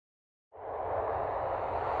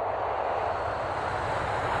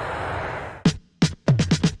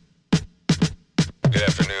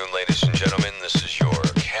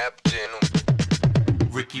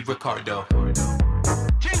Ricardo.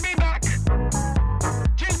 She'll be back.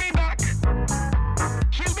 She'll be back.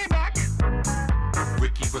 She'll be back.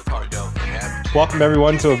 Ricky Ricardo. Welcome,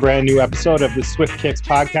 everyone, to a brand new episode of the Swift Kicks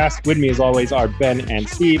podcast. With me, as always, are Ben and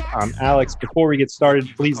Steve. I'm Alex. Before we get started,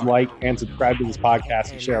 please like and subscribe to this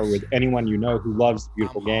podcast and share it with anyone you know who loves the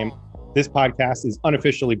beautiful game. This podcast is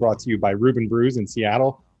unofficially brought to you by Reuben Brews in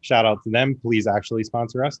Seattle. Shout out to them. Please actually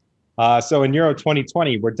sponsor us. So in Euro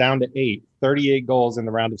 2020, we're down to 38 goals in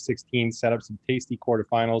the round of 16, set up some tasty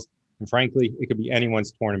quarterfinals. And frankly, it could be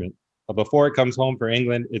anyone's tournament. But before it comes home for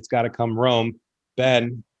England, it's got to come Rome.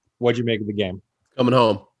 Ben, what'd you make of the game? Coming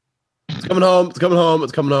home. It's coming home. It's coming home.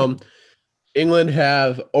 It's coming home. England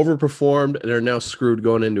have overperformed and are now screwed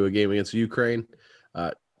going into a game against Ukraine.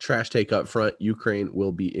 Trash take up front. Ukraine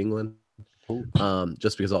will beat England.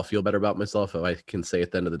 Just because I'll feel better about myself if I can say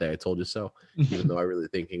at the end of the day, I told you so, even though I really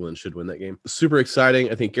think England should win that game. Super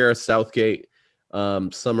exciting. I think Gareth Southgate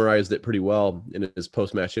summarized it pretty well in his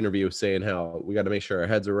post-match interview, saying how we got to make sure our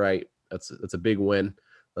heads are right. That's a big win.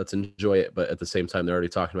 Let's enjoy it. But at the same time, they're already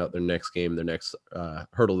talking about their next game, their next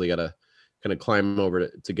hurdle they got to kind of climb over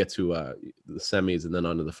to get to the semis and then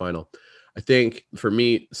on to the final. I think for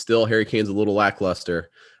me, still Harry Kane's a little lackluster.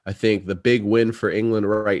 I think the big win for England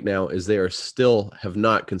right now is they have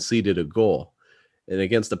not conceded a goal. And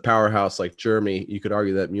against a powerhouse like Germany, you could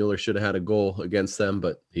argue that Mueller should have had a goal against them,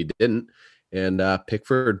 but he didn't. And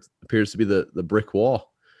Pickford appears to be the brick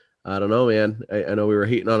wall. I don't know, man. I know we were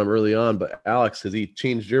hating on him early on, but Alex, has he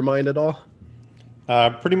changed your mind at all?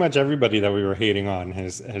 Pretty much everybody that we were hating on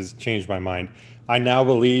has changed my mind. I now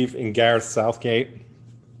believe in Gareth Southgate.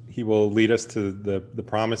 He will lead us to the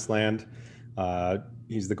promised land.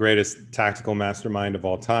 He's the greatest tactical mastermind of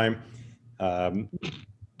all time.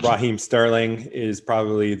 Raheem Sterling is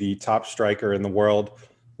probably the top striker in the world,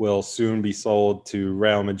 will soon be sold to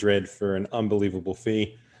Real Madrid for an unbelievable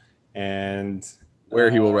fee. And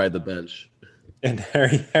where he will ride the bench. And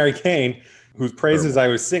Harry Kane, whose praises I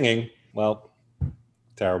was singing, well,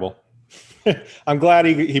 terrible. I'm glad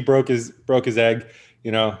he broke his egg.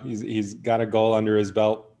 You know, he's got a goal under his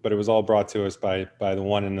belt, but it was all brought to us by the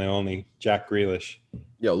one and the only Jack Grealish.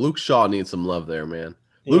 Yo, Luke Shaw needs some love there, man.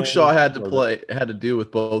 Yeah, Luke Shaw had to do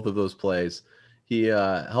with both of those plays. He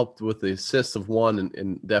helped with the assist of one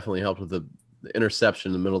and definitely helped with the interception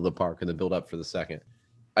in the middle of the park and the build up for the second.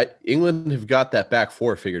 England have got that back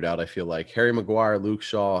four figured out, I feel like. Harry Maguire, Luke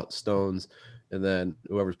Shaw, Stones, and then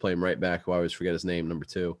whoever's playing right back, who I always forget his name, number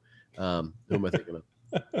 2. Who am I thinking of?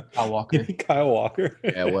 Kyle Walker. Kyle Walker.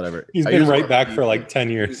 Yeah, whatever. He's been right back for like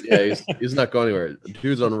 10 years. Yeah, he's not going anywhere.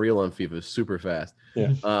 Dude's unreal on FIFA, super fast.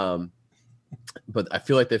 Yeah. But I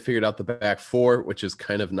feel like they figured out the back four, which is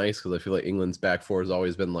kind of nice because I feel like England's back four has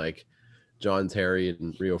always been like John Terry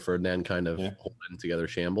and Rio Ferdinand kind of holding together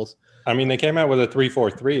shambles. I mean, they came out with a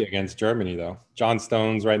 3-4-3 against Germany, though. John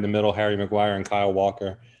Stones right in the middle, Harry Maguire and Kyle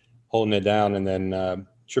Walker holding it down, and then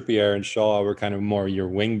Trippier and Shaw were kind of more your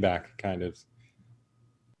wing back kind of.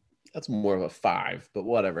 That's more of a 5, but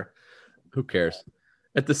whatever. Who cares?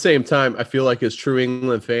 At the same time, I feel like as true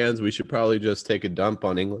England fans, we should probably just take a dump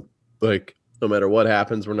on England. Like, no matter what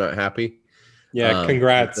happens, we're not happy. Yeah,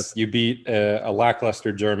 congrats. You beat a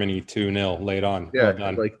lackluster Germany 2-0 late on. Yeah, well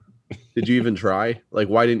done. Like, did you even try? Like,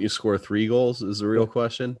 why didn't you score 3 goals is the real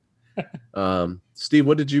question. Steve,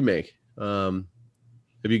 what did you make? Have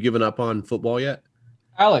you given up on football yet?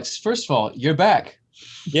 Alex, first of all, you're back.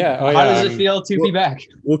 Yeah. How does it feel to be back?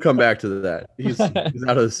 We'll come back to that. He's out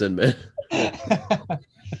of the sin, man.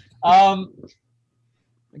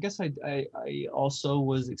 I guess I also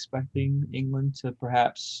was expecting England to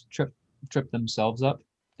perhaps trip themselves up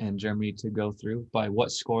and Germany to go through. By what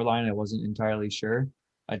scoreline, I wasn't entirely sure.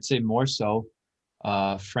 I'd say more so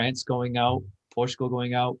France going out, Portugal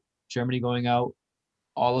going out, Germany going out,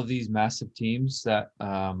 all of these massive teams that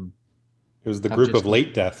it was the group of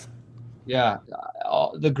late death. Yeah,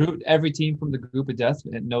 every team from the group of death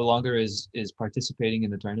no longer is participating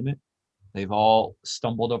in the tournament. They've all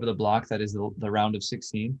stumbled over the block that is the round of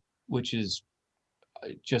 16, which is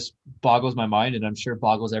just boggles my mind, and I'm sure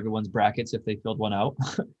boggles everyone's brackets if they filled one out.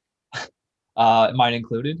 Mine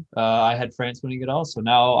included. I had France winning it all, so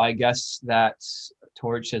now I guess that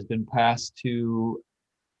torch has been passed to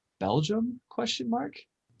Belgium? ?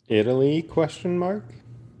 Italy ?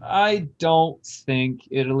 I don't think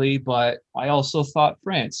Italy, but I also thought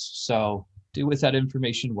France. So do with that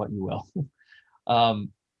information what you will.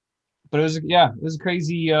 But it was a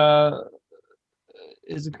crazy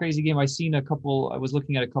game. I was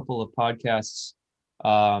looking at a couple of podcasts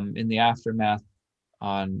in the aftermath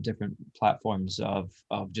on different platforms of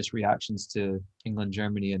just reactions to England,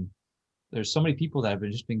 Germany, and there's so many people that have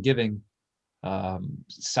just been giving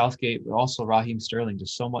Southgate, but also Raheem Sterling,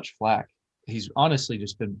 just so much flack. He's honestly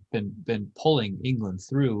just been pulling England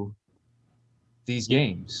through these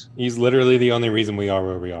games. He's literally the only reason we are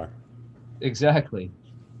where we are. Exactly.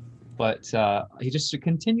 But he just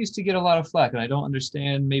continues to get a lot of flack, and I don't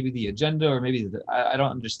understand maybe the agenda or maybe I don't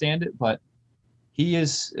understand it, but he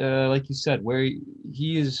is, like you said, where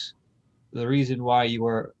he is the reason why you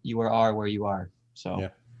are where you are. So Yeah.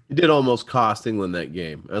 He did almost cost England that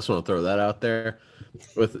game. I just want to throw that out there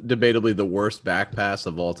with debatably the worst back pass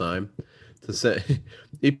of all time. To say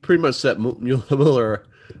he pretty much set Mueller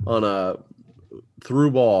on a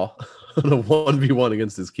through ball on a 1v1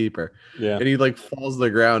 against his keeper. Yeah. And he like falls to the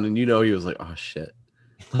ground, and he was like, oh shit.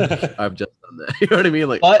 I've just done that. You know what I mean?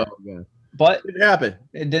 Like, But- oh god. but It happened.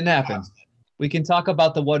 it didn't happen. We can talk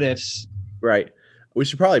about the what ifs. Right. We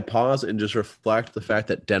should probably pause and just reflect the fact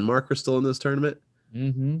that Denmark are still in this tournament.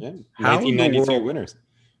 Mm-hmm. Yeah. How in the 1992 world- winners.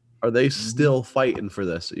 Are they still fighting for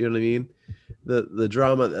this? You know what I mean? The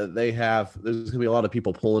drama that they have, there's gonna be a lot of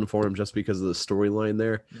people pulling for them just because of the storyline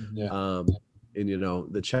there. Yeah. And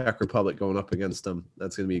the Czech Republic going up against them,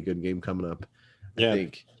 that's gonna be a good game coming up. I Yeah.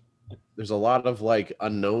 think there's a lot of like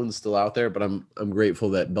unknowns still out there, but I'm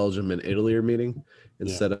grateful that Belgium and Italy are meeting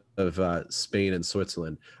instead of Spain and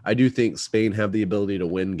Switzerland. I do think Spain have the ability to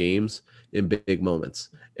win games in big moments,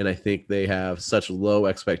 and I think they have such low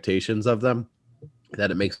expectations of them that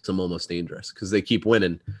it makes them almost dangerous because they keep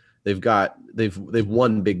winning. They've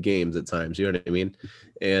won big games at times. You know what I mean?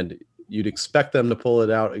 And you'd expect them to pull it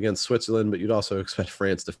out against Switzerland, but you'd also expect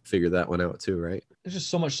France to figure that one out too, right? There's just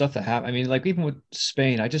so much stuff that happened. I mean, like even with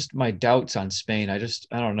Spain, my doubts on Spain. I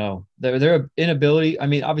don't know. Their inability. I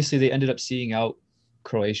mean, obviously they ended up seeing out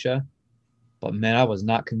Croatia, but man, I was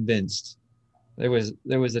not convinced. There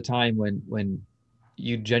was a time when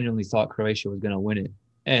you genuinely thought Croatia was going to win it,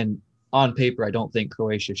 and on paper, I don't think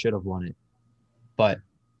Croatia should have won it, but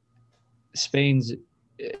Spain's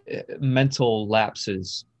mental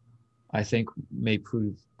lapses, I think, may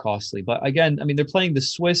prove costly. But again, I mean, they're playing the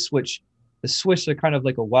Swiss, which the Swiss are kind of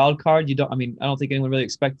like a wild card. I don't think anyone really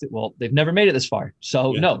expected. Well, they've never made it this far,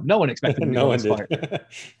 so Yeah. no one expected them to No go one this far. did.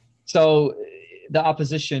 So the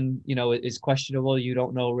opposition, is questionable. You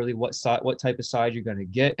don't know really what type of side you're going to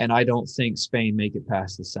get, and I don't think Spain make it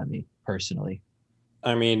past the semi personally.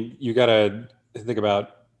 I mean, you got to think about,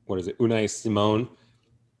 what is it, Unai Simon,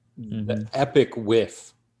 the epic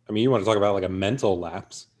whiff. I mean, you want to talk about like a mental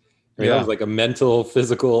lapse. I mean, that was like a mental,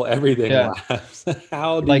 physical, everything lapse.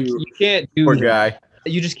 How do you can't do Poor that. guy.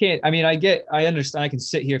 You just can't. I mean, I understand. I can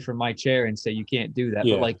sit here from my chair and say you can't do that,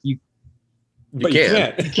 Yeah. but like you But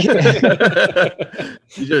can. you can't.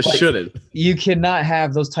 You just shouldn't. you cannot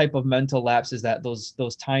have those type of mental lapses, that those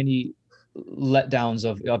tiny letdowns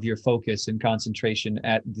of your focus and concentration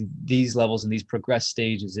at these levels and these progressed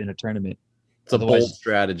stages in a tournament. It's a Otherwise, bold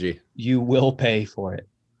strategy. you will pay for it.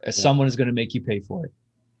 Someone is going to make you pay for it.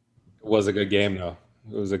 It was a good game, though.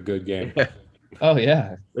 It was a good game. Oh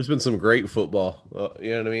yeah. There's been some great football.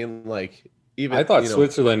 You know what I mean? Like even I thought you know,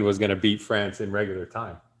 Switzerland was going to beat France in regular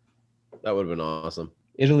time. that would have been awesome.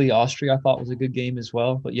 Italy, Austria, I thought was a good game as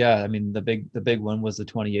well. But yeah, I mean, the big one was the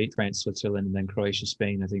 28th, France, Switzerland, and then Croatia,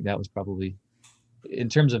 Spain. I think that was probably, in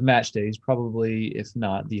terms of match days, probably, if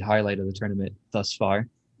not the highlight of the tournament thus far.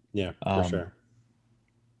 Yeah, for sure.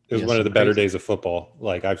 It was yeah, one of the some better crazy- days of football,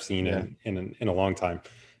 like I've seen in a long time.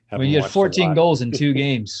 I mean, you had 14 goals in 2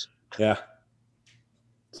 games. Yeah.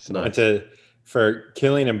 It's And nice. for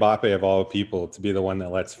Kylian Mbappe of all people to be the one that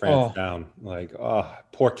lets France Oh. down, like, oh,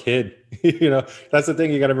 poor kid. That's the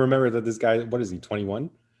thing. You got to remember that this guy, what is he, 21?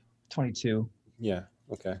 22. Yeah.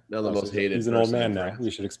 Okay. Now the most hated He's an old person in man now. France.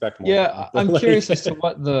 We should expect more. Yeah, I'm Like- curious as to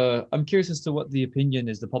what the opinion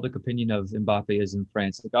is, the public opinion of Mbappe is in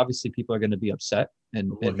France. Like, obviously, people are going to be upset,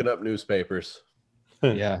 and Looking up newspapers.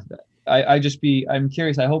 yeah, I'm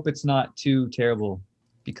curious. I hope it's not too terrible,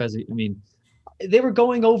 because I mean, they were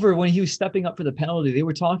going over when he was stepping up for the penalty. They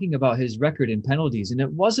were talking about his record in penalties, and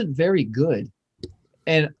it wasn't very good.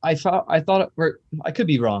 And I thought, or I could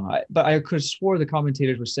be wrong, but I could have swore the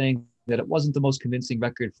commentators were saying that it wasn't the most convincing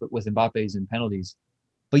record with Mbappe's in penalties,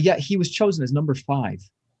 but yet he was chosen as number 5.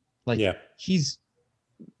 Like, Yeah. he's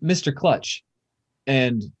Mr. Clutch.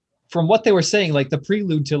 And from what they were saying, like the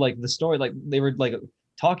prelude to like the story, like they were like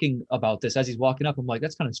talking about this as he's walking up. I'm like,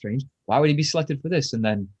 that's kind of strange. Why would he be selected for this? And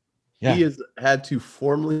then, yeah, He has had to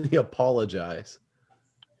formally apologize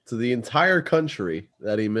to the entire country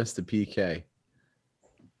that he missed a PK.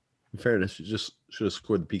 In fairness, you just should have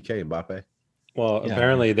scored the PK, Mbappe. Well, Yeah.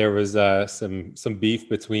 apparently there was some beef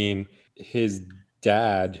between his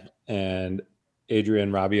dad and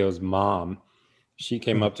Adrian Rabiot's mom. She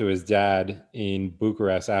came up to his dad in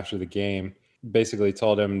Bucharest after the game basically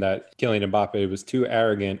told him that Kylian Mbappe was too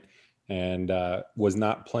arrogant and was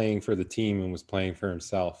not playing for the team and was playing for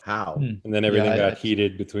himself. How? And then everything Yeah, got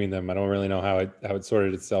heated between them. I don't really know how it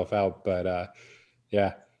sorted itself out, but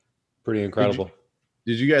yeah, pretty incredible.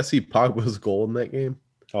 Did you guys see Pogba's goal in that game?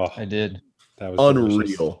 Oh, I did. that was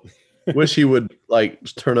delicious. Unreal. Wish he would like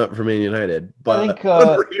turn up for Man United, but think,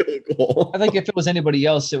 unreal goal. I think if it was anybody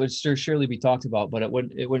else, it would surely be talked about, but it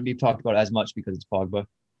wouldn't be talked about as much because it's Pogba.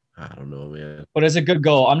 I don't know, man. But it's a good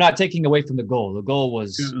goal. I'm not taking away from the goal. The goal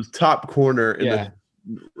was It was top corner in Yeah.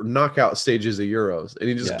 the knockout stages of Euros, and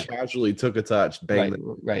he just Yeah. casually took a touch, right. banged it.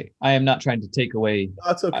 Right. I am not trying to take away.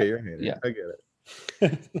 That's okay. You're hating. yeah. I get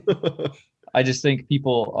it. I just think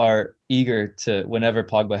people are eager to whenever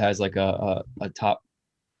Pogba has like a top.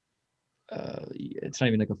 It's not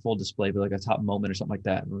even like a full display, but like a top moment or something like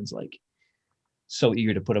that. Everyone's like so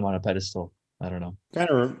eager to put him on a pedestal. I don't know. Kind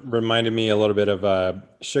of reminded me a little bit of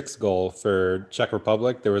Schick's goal for Czech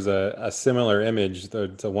Republic. There was a similar image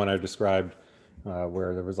to one I described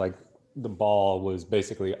where there was like the ball was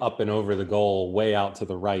basically up and over the goal way out to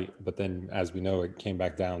the right. But then, as we know, it came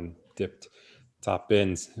back down, dipped top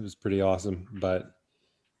bins. It was pretty awesome. But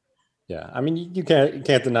yeah, I mean, you can't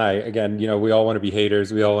deny, again, we all want to be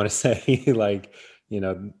haters. We all want to say like,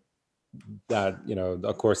 that,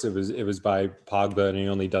 of course it was by Pogba and he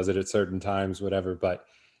only does it at certain times, whatever. But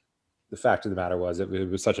the fact of the matter was it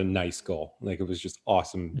was such a nice goal. Like, it was just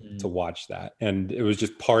awesome to watch that. And it was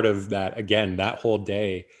just part of that. Again, that whole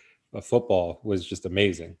day of football was just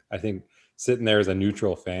amazing. I think sitting there as a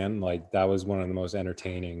neutral fan, like, that was one of the most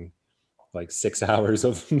entertaining, like, 6 hours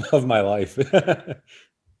of my life.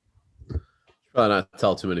 Probably not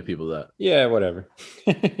tell too many people that. Yeah, whatever.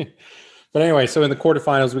 But anyway, so in the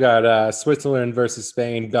quarterfinals, we got Switzerland versus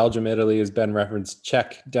Spain, Belgium, Italy, as Ben referenced,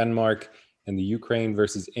 Czech, Denmark, and the Ukraine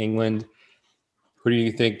versus England. Who do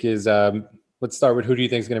you think is, let's start with who do you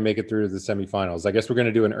think is going to make it through to the semifinals? I guess we're going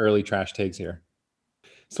to do an early trash takes here.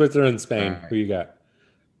 Switzerland, Spain, All right. Who you got?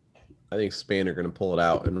 I think Spain are going to pull it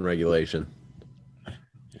out in regulation.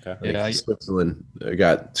 Okay. I think Yeah, Switzerland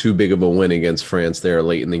got too big of a win against France there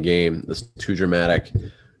late in the game. This too dramatic,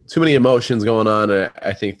 too many emotions going on.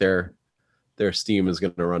 I think their steam is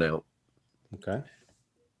going to run out. Okay.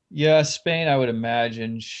 Yeah, Spain, I would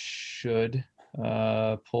imagine should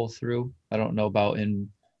pull through. I don't know about in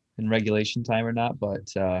regulation time or not, but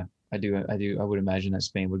I would imagine that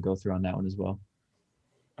Spain would go through on that one as well.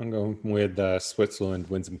 I'm going with Switzerland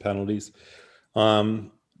wins in penalties.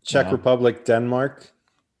 Czech Wow. Republic, Denmark.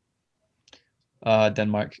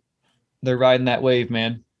 Denmark, they're riding that wave,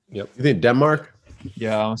 man. Yep. You think Denmark?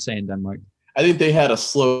 Yeah, I'm saying Denmark. I think they had a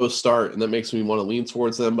slow start, and that makes me want to lean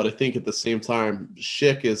towards them. But I think at the same time,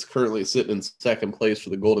 Schick is currently sitting in second place for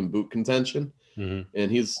the Golden Boot contention, Mhm.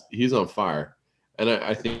 and he's on fire. And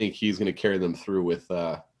I think he's going to carry them through with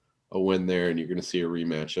a win there, and you're going to see a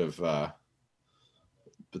rematch of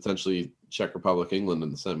potentially Czech Republic, England in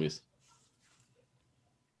the semis.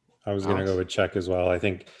 I was going to go with Czech as well. I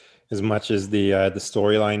think as much as the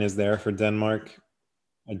storyline is there for Denmark,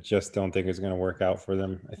 I just don't think it's going to work out for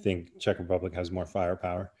them. I think Czech Republic has more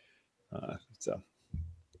firepower. So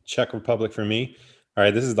Czech Republic for me. All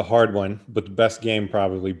right, this is the hard one, but the best game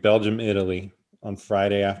probably, Belgium, Italy on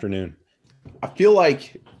Friday afternoon. I feel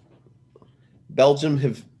like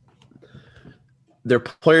Belgium their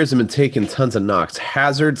players have been taking tons of knocks.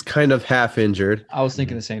 Hazard's kind of half injured. I was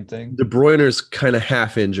thinking the same thing. De Bruyne's kind of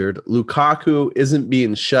half injured. Lukaku isn't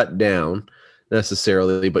being shut down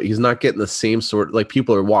necessarily, but he's not getting the same sort, like,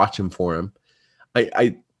 people are watching for him.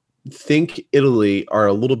 I think Italy are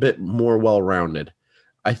a little bit more well-rounded.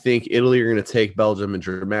 I think Italy are going to take Belgium in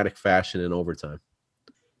dramatic fashion in overtime.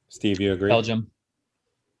 Steve, you agree? Belgium.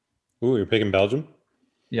 Ooh, you're picking Belgium?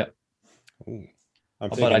 Yep. Ooh, I'm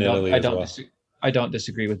But thinking Italy as well. I don't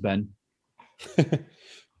disagree with Ben.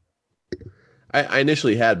 I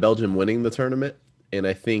initially had Belgium winning the tournament, and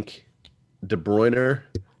I think De Bruyne,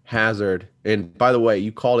 Hazard, and by the way,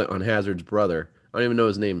 you called it on Hazard's brother. I don't even know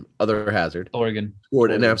his name. Other Hazard Oregon.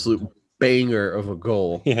 scored an absolute banger of a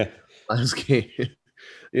goal Yeah. last game.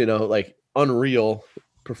 Like, unreal,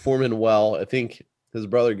 performing well. I think his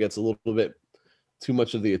brother gets a little bit too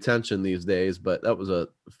much of the attention these days, but that was a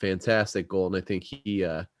fantastic goal, and I think he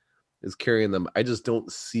is carrying them. I just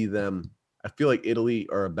don't see them. I feel like Italy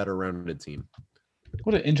are a better rounded team.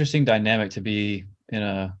 What an interesting dynamic to be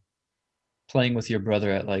playing with your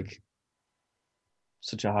brother at like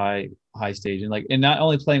such a high stage, and not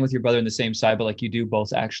only playing with your brother in the same side, but like you do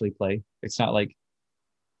both actually play. It's not like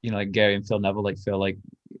like Gary and Phil Neville, like Phil like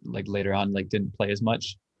later on like didn't play as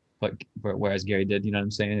much, but whereas Gary did. You know what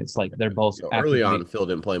I'm saying? It's like they're both Early actively- on, Phil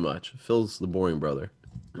didn't play much. Phil's the boring brother.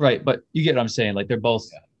 Right, but you get what I'm saying. Like they're both.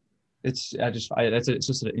 Yeah. It's it's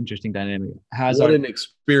just an interesting dynamic. What Hazard, an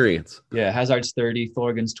experience. yeah, Hazard's 30,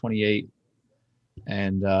 Thorgan's 28,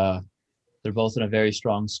 and they're both in a very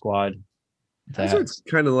strong squad. Hazard's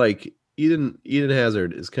kind of like Eden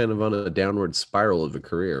Hazard is kind of on a downward spiral of a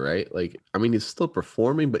career, right? Like, I mean, he's still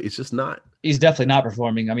performing, but he's just not. He's definitely not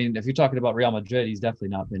performing. I mean, if you're talking about Real Madrid, he's definitely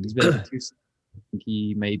not been. He's been in 2 seasons. I think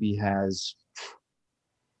he maybe has.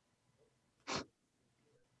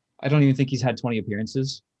 I don't even think he's had 20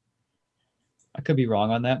 appearances. I could be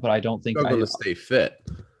wrong on that, but I don't think Struggling to stay fit.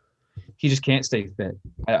 he just can't stay fit.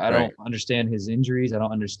 I Right. don't understand his injuries. I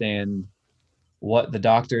don't understand what the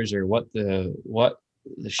doctors or what the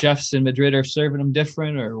chefs in Madrid are serving him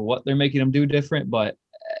different or what they're making him do different, but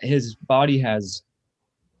his body has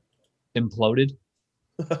imploded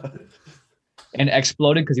and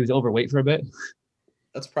exploded because he was overweight for a bit.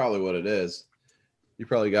 That's probably what it is. You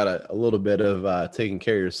probably got a little bit of taking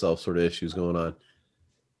care of yourself sort of issues going on.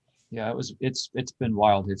 Yeah, it's been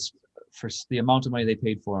wild. It's for the amount of money they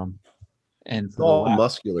paid for him, and It's for all the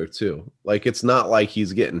muscular too. Like, it's not like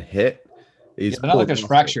he's getting hit. He's they're not like pulling there's muscle.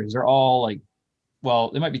 fractures. They're all like,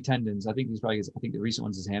 well, they might be tendons. I think the recent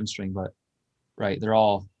one's his hamstring, but right, they're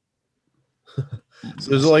all. So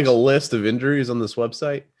there's like a list of injuries on this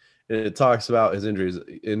website, and it talks about his injuries.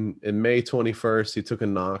 In May 21st, he took a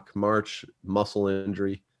knock. March, muscle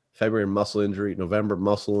injury. February, muscle injury. November,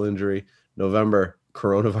 muscle injury. November,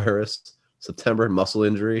 coronavirus. September, muscle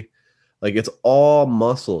injury. Like, it's all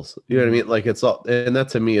muscles. You know what I mean? Like, it's all, and that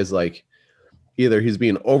to me is like either he's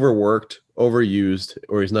being overworked, overused,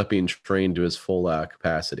 or he's not being trained to his full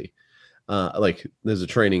capacity. Like, there's a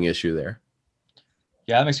training issue there.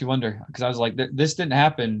 Yeah, that makes me wonder because I was like, this didn't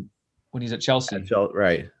happen when he's at Chelsea,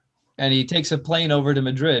 Right. and he takes a plane over to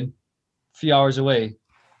Madrid, a few hours away,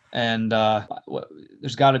 and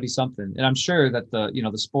there's got to be something. And I'm sure that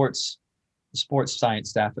the sports science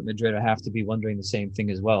staff at Madrid have to be wondering the same thing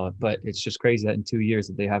as well. But it's just crazy that in 2 years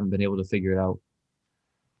that they haven't been able to figure it out.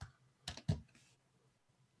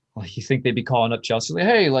 Like, you think they'd be calling up Chelsea, like,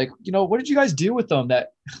 hey, like, what did you guys do with them?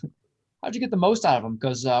 How'd you get the most out of them?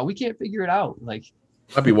 Because we can't figure it out. Like,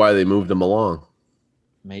 Might be why they moved him along.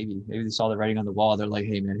 maybe they saw the writing on the wall. They're like,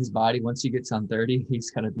 hey, man, his body, once he gets on 30,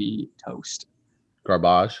 he's going to be toast.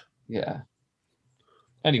 Garbage. Yeah.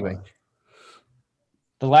 Anyway,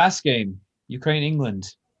 the last game,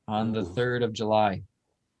 Ukraine-England on the 3rd of July.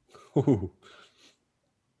 Ooh.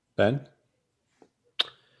 Ben?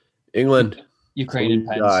 England. Ukraine and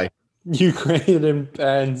Blue Pens. guy. Ukraine and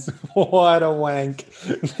Pens. What a wank.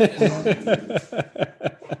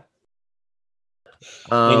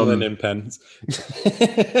 England and Pens.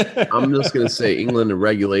 I'm just gonna say England in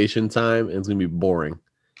regulation time, and it's gonna be boring.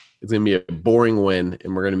 It's gonna be a boring win,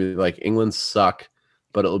 and we're gonna be like, England suck,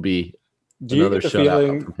 but it'll be Do you another get the shutout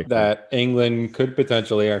feeling from Pickford. that England could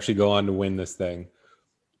potentially actually go on to win this thing,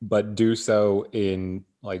 but do so in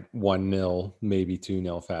like 1-0, maybe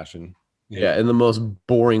 2-0 fashion? Yeah, in the most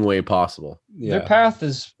boring way possible. Yeah. Their path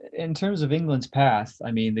is, in terms of England's path, I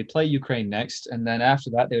mean, they play Ukraine next, and then after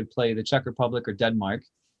that, they would play the Czech Republic or Denmark.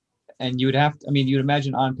 And you would you'd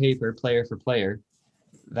imagine on paper, player for player,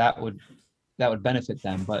 that would benefit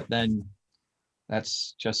them. But then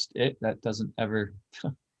that's just it. That doesn't ever,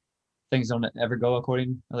 things don't ever go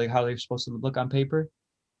according like how they're supposed to look on paper.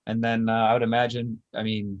 And then I would imagine, I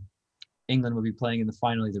mean, England would be playing in the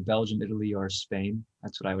final either Belgium, Italy, or Spain.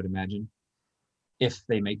 That's what I would imagine. If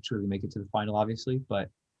they truly make it to the final, obviously. But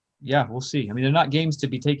yeah, we'll see. I mean, they're not games to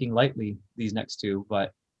be taking lightly, these next two,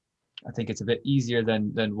 but I think it's a bit easier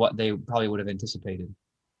than what they probably would have anticipated.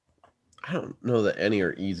 I don't know that any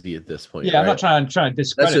are easy at this point. Yeah, I'm right? not trying to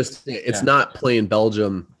discredit. That's just it's yeah. not playing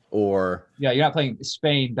Belgium or Yeah, you're not playing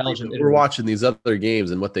Spain, Belgium, we're Italy. watching these other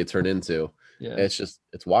games and what they turn into. Yeah, It's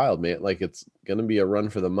wild, man. Like, it's gonna be a run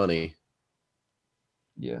for the money.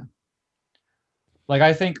 yeah. Like,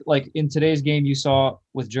 I think, like, in today's game you saw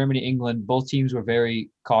with Germany, England, both teams were very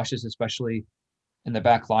cautious, especially in the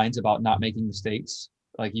back lines, about not making mistakes.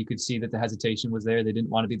 Like, you could see that the hesitation was there. They didn't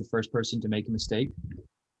want to be the first person to make a mistake.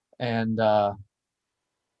 And I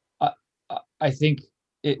think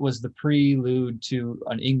it was the prelude to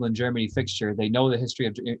an England-Germany fixture. They know the history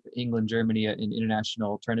of England-Germany in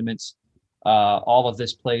international tournaments. All of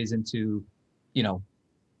this plays into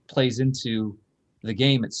the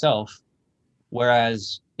game itself.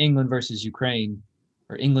 Whereas England versus Ukraine,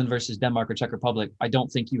 or England versus Denmark or Czech Republic, I don't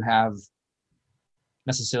think you have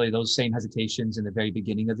necessarily those same hesitations in the very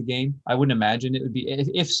beginning of the game. I wouldn't imagine it would be.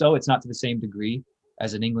 If so, it's not to the same degree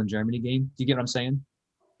as an England-Germany game. Do you get what I'm saying?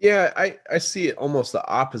 Yeah, I see it almost the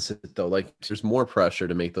opposite though. Like, there's more pressure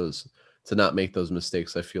to not make those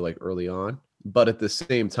mistakes, I feel like, early on. But at the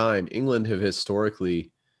same time, England have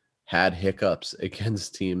historically had hiccups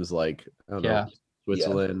against teams like, I don't Yeah. know,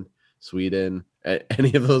 Switzerland, Sweden,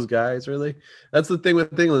 any of those guys, really. That's the thing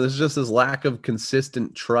with England. There's just this lack of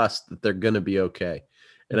consistent trust that they're going to be okay.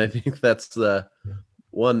 And I think that's the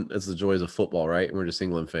one, it's the joys of football, right? And we're just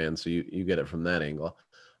England fans, so you get it from that angle.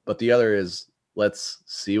 But the other is, let's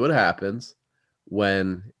see what happens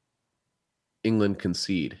when England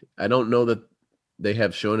concede. I don't know that they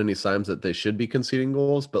have shown any signs that they should be conceding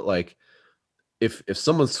goals, but like if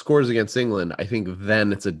someone scores against England, I think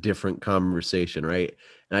then it's a different conversation, right?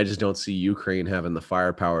 And I just don't see Ukraine having the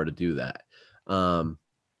firepower to do that.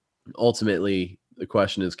 Ultimately, the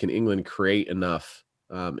question is, can England create enough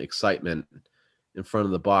excitement in front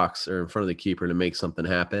of the box or in front of the keeper to make something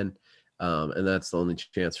happen? And that's the only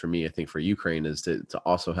chance for me, I think, for Ukraine is to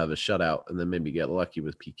also have a shutout and then maybe get lucky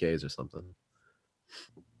with PKs or something.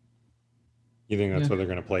 You think that's what they're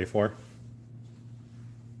going to play for?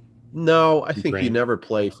 No, I think you Ukraine. never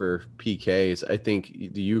play for PKs. I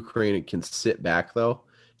think the Ukraine can sit back, though.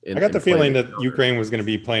 I got the play feeling the that counter. Ukraine was going to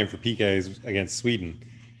be playing for PKs against Sweden,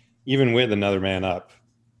 even with another man up.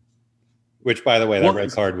 Which, by the way, that Well,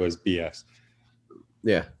 red card was BS.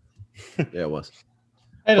 Yeah. Yeah, it was.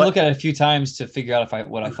 I had to But- look at it a few times to figure out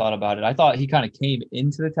what I thought about it. I thought he kind of came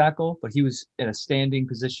into the tackle, but he was in a standing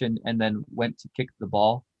position and then went to kick the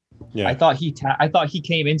ball. Yeah, I thought he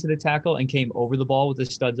came into the tackle and came over the ball with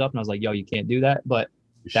his studs up, and I was like, "Yo, you can't do that." But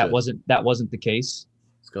You that should. wasn't the case.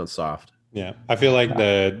 It's gone soft. yeah. I feel like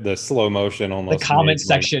the slow motion almost. The comment made, like-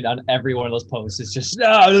 section on every one of those posts is just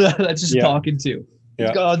no, that's just Yeah. talking to. Yeah.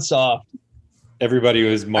 It's gone soft. everybody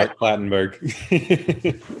was Mark Plattenberg.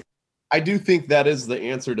 I do think that is the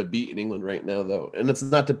answer to beat in England right now, though. And it's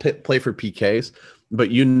not to play for PKs,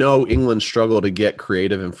 but England struggle to get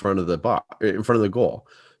creative in front of the goal.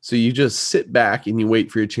 So you just sit back and you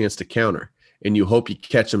wait for your chance to counter, and you hope you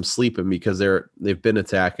catch them sleeping because they've been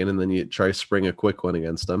attacking, and then you try to spring a quick one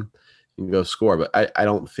against them and go score. But I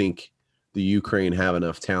don't think the Ukraine have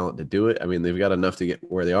enough talent to do it. I mean, they've got enough to get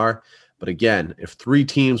where they are. But again, if 3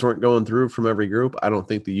 teams weren't going through from every group, I don't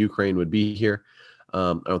think the Ukraine would be here.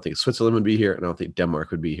 I don't think Switzerland would be here, and I don't think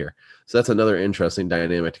Denmark would be here. So that's another interesting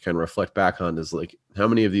dynamic to kind of reflect back on, is like how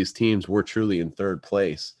many of these teams were truly in third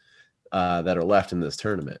place that are left in this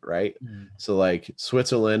tournament, right? So like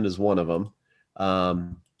Switzerland is one of them.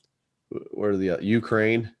 Where are the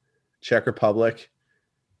Ukraine, Czech Republic?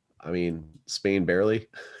 I mean, Spain barely.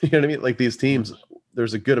 You know what I mean? Like these teams,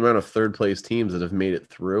 there's a good amount of third place teams that have made it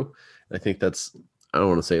through. I think that's, I don't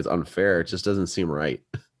want to say it's unfair. It just doesn't seem right.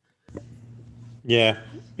 Yeah,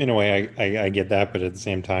 in a way, I get that, but at the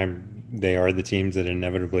same time, they are the teams that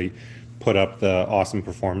inevitably put up the awesome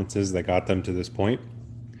performances that got them to this point.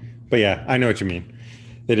 But yeah, I know what you mean.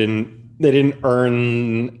 They didn't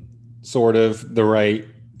earn sort of the right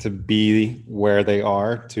to be where they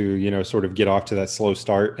are, to sort of get off to that slow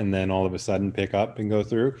start and then all of a sudden pick up and go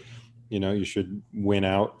through. You should win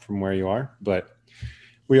out from where you are, but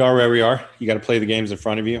we are where we are. You got to play the games in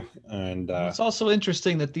front of you. And It's also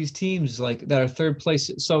interesting that these teams like that are third place.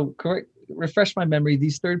 So refresh my memory.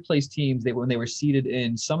 These third place teams, when they were seated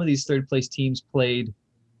in, some of these third place teams played.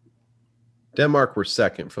 Denmark were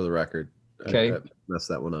second for the record. Okay. I messed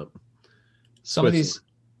that one up. Some of these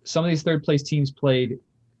third place teams played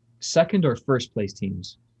second or first place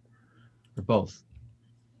teams, or both.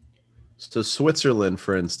 So Switzerland,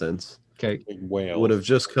 for instance, Okay. Wales would have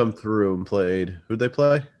just come through and played. Who'd they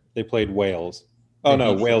play? They played Wales. Oh They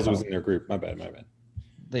no, beat Wales France. was in their group. My bad.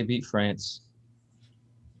 They beat France.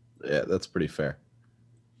 Yeah, that's pretty fair.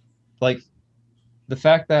 Like the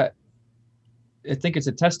fact that I think it's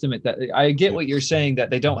a testament that I get what you're saying,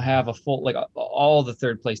 that they don't have a full, like all the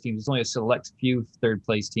third place teams. There's only a select few third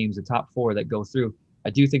place teams, the top 4 that go through.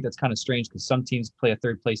 I do think that's kind of strange because some teams play a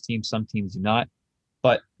third place team, some teams do not.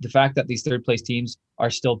 But the fact that these third place teams are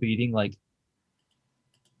still beating, like,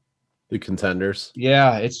 The contenders.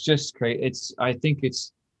 yeah, it's just great. I think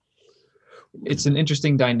it's an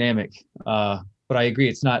interesting dynamic. But I agree,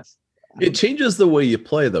 it's not. It changes the way you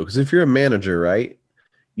play, though, because if you're a manager, right,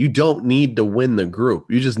 you don't need to win the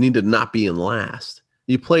group. You just need to not be in last.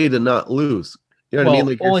 You play to not lose. You know what I mean?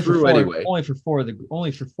 Like you're through anyway. Only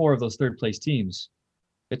for 4 of those third place teams.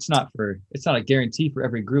 It's not a guarantee for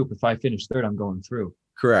every group. If I finish third, I'm going through.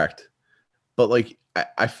 Correct. But like,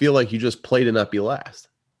 I feel like you just play to not be last.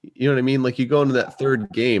 You know what I mean? Like you go into that third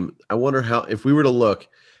game. I wonder if we were to look,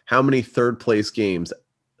 how many third place games,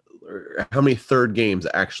 or how many third games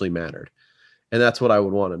actually mattered. And that's what I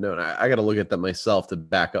would want to know. And I got to look at that myself to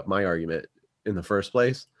back up my argument in the first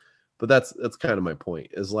place. But that's kind of my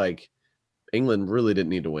point, is like England really didn't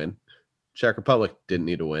need to win. Czech Republic didn't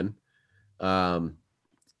need to win. some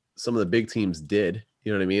of the big teams did.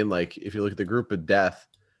 You know what I mean? Like if you look at the group of death,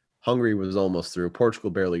 Hungary was almost through. Portugal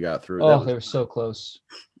barely got through. Oh, they were so close.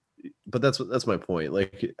 But that's my point.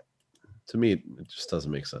 Like to me, it just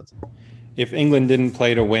doesn't make sense. If England didn't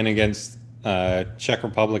play to win against Czech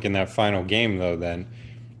Republic in that final game, though, then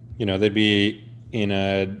they'd be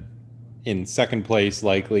in second place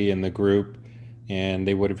likely in the group, and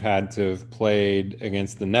they would have had to have played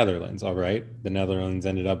against the Netherlands. All right, the Netherlands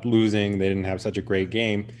ended up losing. They didn't have such a great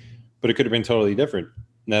game, but it could have been totally different.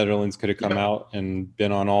 Netherlands could have come out and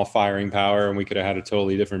been on all firing power, and we could have had a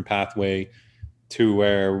totally different pathway to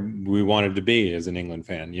where we wanted to be as an England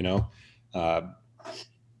fan.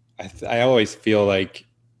 I always feel like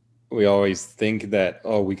we always think that,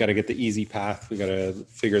 we got to get the easy path. We got to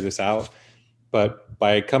figure this out. But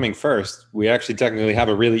by coming first, we actually technically have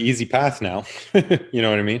a really easy path now. You know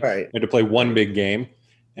what I mean? Right. We had to play one big game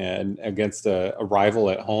and against a rival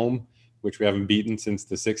at home, which we haven't beaten since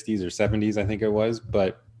the 60s or 70s, I think it was.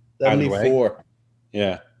 But 74.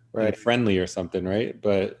 Yeah. Right. Friendly or something, right?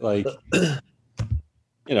 But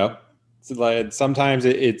it's like sometimes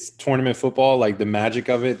it's tournament football, like the magic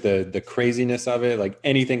of it, the craziness of it, like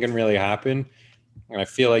anything can really happen. And I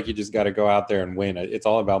feel like you just got to go out there and win. It's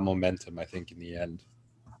all about momentum, I think, in the end.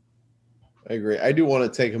 I agree. I do want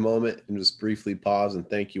to take a moment and just briefly pause and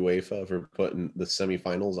thank UEFA for putting the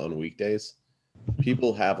semifinals on weekdays.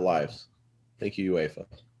 People have lives. Thank you, UEFA.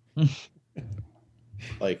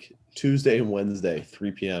 Like Tuesday and Wednesday,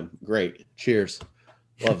 3 p.m. Great. Cheers.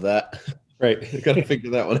 Love that. Right. Got to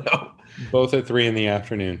figure that one out. Both at 3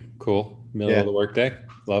 p.m. Cool. Middle of the workday.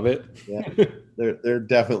 Love it. Yeah. They're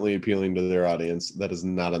definitely appealing to their audience that is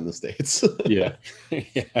not in the States. Yeah.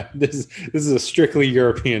 Yeah. This is a strictly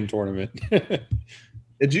European tournament.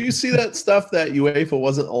 Did you see that stuff that UEFA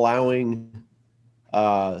wasn't allowing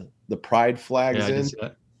the pride flags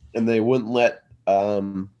in? And they wouldn't let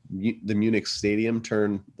the Munich stadium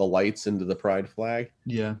turn the lights into the pride flag?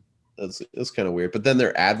 Yeah. That's kind of weird. But then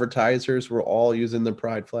their advertisers were all using the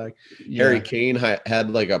pride flag. Yeah. Harry Kane had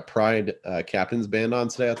like a pride captain's band on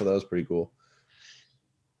today. I thought that was pretty cool.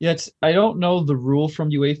 Yeah, I don't know the rule from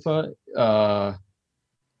UEFA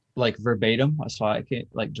like verbatim, so I can't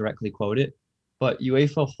like directly quote it. But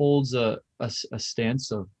UEFA holds a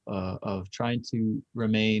stance of trying to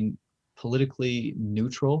remain politically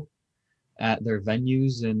neutral at their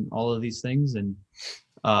venues and all of these things, and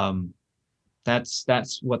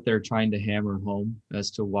that's what they're trying to hammer home as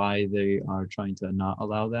to why they are trying to not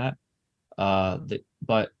allow that.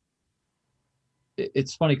 But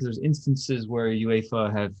it's funny because there's instances where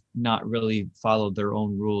UEFA have not really followed their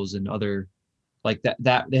own rules, and other like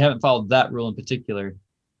that they haven't followed that rule in particular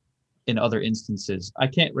in other instances. I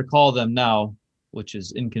can't recall them now, which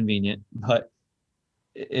is inconvenient, but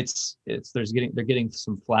they're getting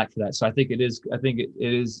some flack for that. So I think it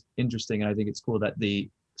is interesting, and I think it's cool that the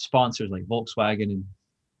sponsors like Volkswagen, and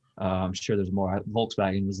I'm sure there's more.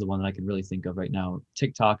 Volkswagen was the one that I can really think of right now.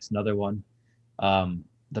 TikTok's another one.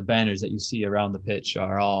 The banners that you see around the pitch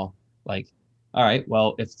are all like, all right,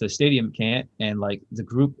 well, if the stadium can't, and like the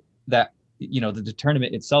group that the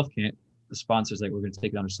tournament itself can't, the sponsors like, we're going to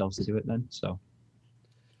take it on ourselves to do it then. So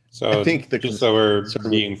I think just so we're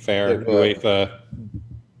being fair, UEFA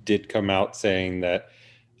did come out saying that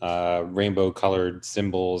rainbow-colored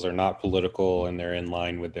symbols are not political, and they're in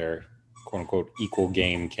line with their quote-unquote equal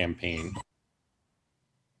game campaign.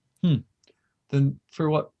 Then for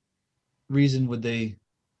what reason would they?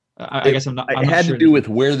 I guess I'm not. It had to do with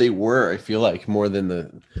where they were. I feel like more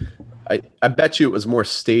than I bet you it was more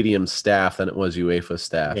stadium staff than it was UEFA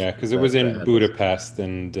staff. Yeah, because it was in Budapest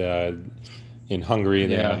and in Hungary.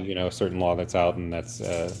 They have a certain law that's out, and that's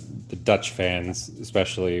the Dutch fans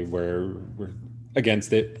especially were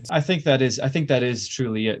against it. I think that is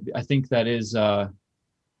truly it. I think that is now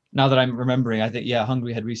that I'm remembering. I think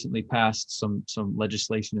Hungary had recently passed some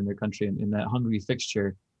legislation in their country, and in that Hungary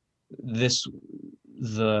fixture,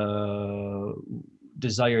 the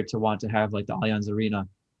desire to want to have like the Allianz Arena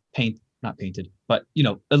not painted, but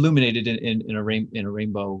illuminated in a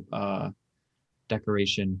rainbow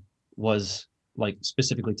decoration was like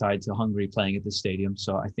specifically tied to Hungary playing at the stadium.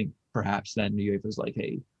 So I think perhaps then UEFA was like,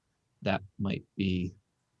 hey, that might be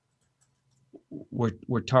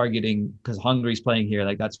we're targeting because Hungary's playing here,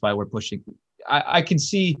 like that's why we're pushing. I can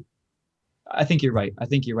see. I think you're right.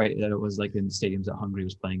 That it was like in the stadiums that Hungary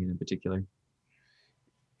was playing in particular.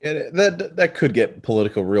 And that could get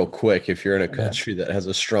political real quick if you're in a country that has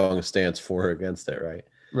a strong stance for or against it, right?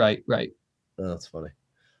 Right. Oh, that's funny.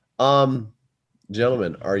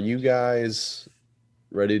 Gentlemen, are you guys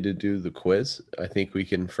ready to do the quiz? I think we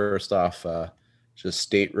can first off just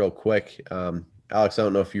state real quick. Alex, I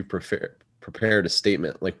don't know if you prepared a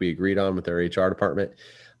statement like we agreed on with our HR department.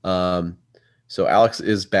 So Alex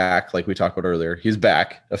is back, like we talked about earlier. He's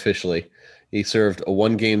back officially. He served a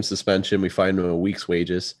 1-game suspension. We fined him a week's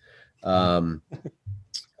wages,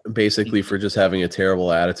 basically for just having a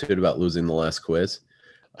terrible attitude about losing the last quiz.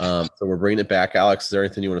 So we're bringing it back. Alex, is there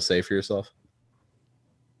anything you want to say for yourself?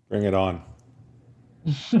 Bring it on.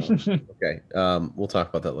 Okay. We'll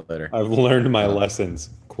talk about that later. I've learned my lessons,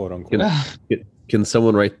 quote unquote. Can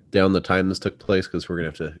someone write down the time this took place? Because we're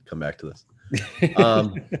going to have to come back to this.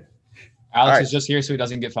 Alex right. is just here so he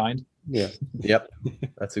doesn't get fined. Yeah. Yep.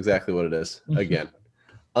 That's exactly what it is. Again.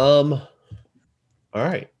 All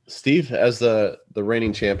right. Steve, as the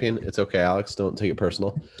reigning champion, it's okay, Alex. Don't take it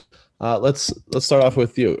personal. Let's start off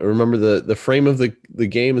with you. Remember the frame of the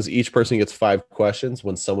game is each person gets 5 questions.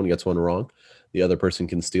 When someone gets one wrong, the other person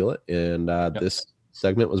can steal it. And this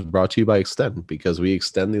segment was brought to you by Extend, because we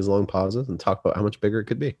extend these long pauses and talk about how much bigger it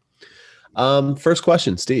could be. First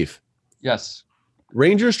question, Steve. Yes.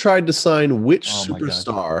 Rangers tried to sign which Oh my God.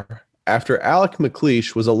 superstar after Alec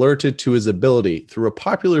McLeish was alerted to his ability through a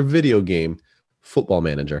popular video game, Football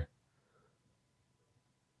Manager?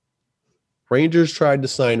 Rangers tried to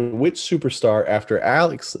sign which superstar after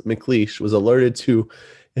Alex McLeish was alerted to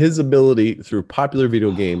his ability through popular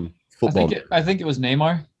video game, Football Manager? I think it was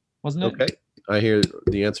Neymar, wasn't it? Okay. I hear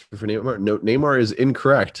the answer for Neymar. No, Neymar is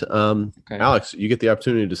incorrect. Okay. Alex, you get the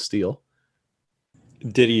opportunity to steal.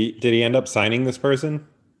 Did he end up signing this person?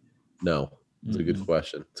 No. It's a good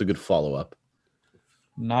question. It's a good follow-up.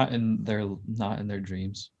 Not in their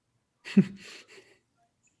dreams.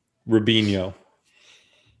 Rubinho.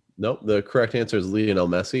 Nope. The correct answer is Lionel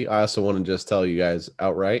Messi. I also want to just tell you guys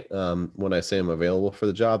outright, when I say I'm available for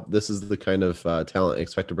the job, this is the kind of talent I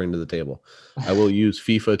expect to bring to the table. I will use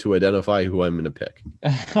FIFA to identify who I'm going to pick.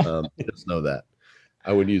 Just know that.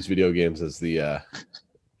 I would use video games as the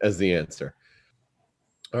answer.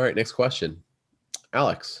 All right, next question.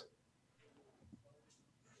 Alex.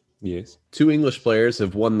 Yes. 2 English players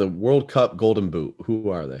have won the World Cup Golden Boot. Who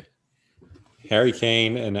are they? Harry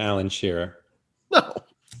Kane and Alan Shearer. No.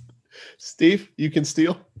 Steve, you can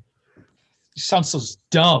steal? You sound so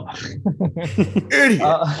dumb.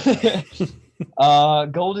 Idiot.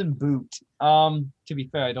 Golden Boot. To be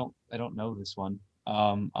fair, I don't know this one.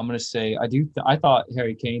 I'm gonna say I thought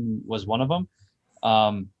Harry Kane was one of them.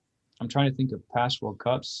 I'm trying to think of past World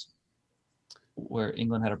Cups where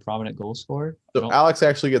England had a prominent goal scorer. So Alex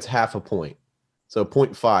actually gets half a point. So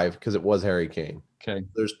 0.5 because it was Harry Kane. Okay.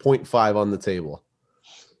 There's 0.5 on the table.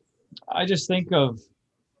 I just think of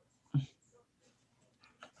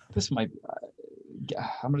this might.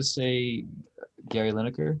 I'm gonna say Gary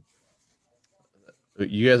Lineker.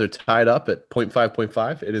 You guys are tied up at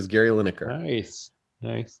 0.5. It is Gary Lineker. Nice.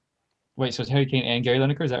 Wait, so it's Harry Kane and Gary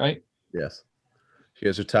Lineker? Is that right? Yes. You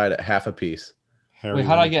guys are tied at half a piece Wait,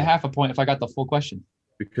 how do I get half a point if I got the full question?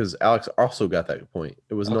 because Alex also got that point.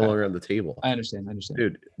 It was no Okay. longer on the table. I understand.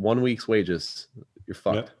 Dude, 1 week's wages. You're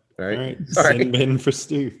fucked. Yep. All All right. right. All right. Sin bin for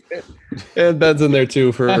Steve. And Ben's in there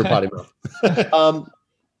too for potty mouth.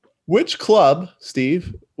 Which club,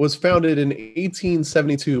 Steve, was founded in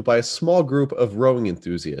 1872 by a small group of rowing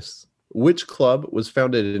enthusiasts? Which club was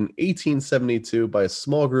founded in 1872 by a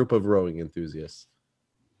small group of rowing enthusiasts?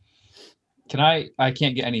 I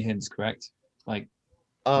can't get any hints, correct? Like,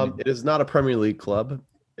 It is not a Premier League club.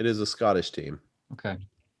 It is a Scottish team. okay.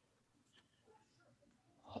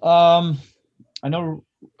 I know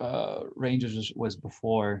Rangers was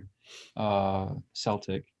before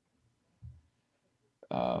Celtic.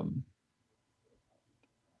 I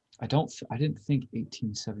didn't think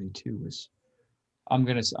 1872 was. I'm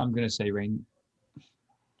gonna say I'm gonna say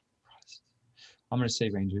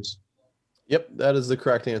Rangers. Yep, that is the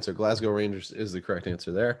correct answer. Glasgow Rangers is the correct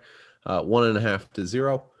answer there. 1.5 to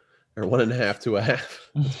 0, or 1.5 to a half.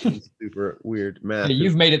 That's super weird math. Hey,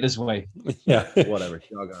 you've made it this way. Yeah. Whatever.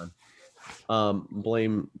 Doggone.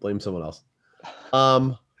 Blame someone else.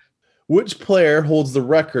 Which player holds the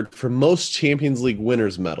record for most Champions League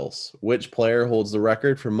winners medals? Which player holds the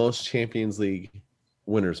record for most Champions League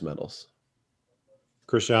winners medals?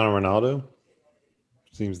 Cristiano Ronaldo.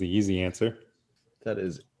 Seems the easy answer. That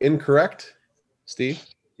is incorrect. Steve,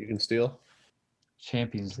 you can steal.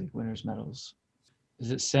 Champions League winners medals.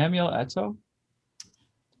 Is it Samuel Eto'o?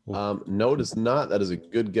 No, it is not. That is a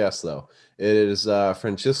good guess, though. It is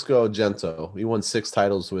Francisco Gento. He won 6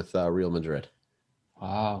 titles with Real Madrid.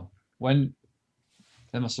 Wow. When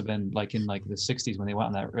that must have been like in like the 60s when they went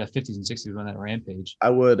on that 50s and 60s when that rampage. I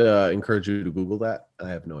would encourage you to Google that. I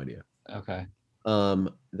have no idea. Okay.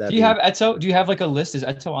 That Do you have Eto? Do you have like a list? Is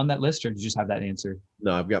Eto on that list, or do you just have that answer?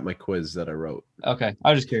 No, I've got my quiz that I wrote. Okay,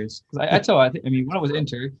 I was just curious because Eto. I mean, when it was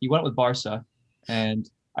Inter, he went with Barca, and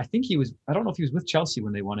I think he was. I don't know if he was with Chelsea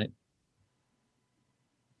when they won it,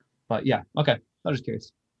 but yeah. Okay, I was just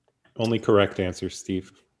curious. Only correct answers,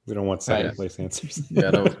 Steve. We don't want second Right. place answers.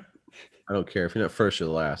 Yeah, I don't care if you're not first, you're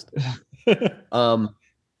last.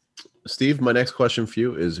 Steve, my next question for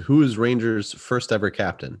you is: who is Rangers' first ever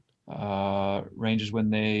captain? Rangers when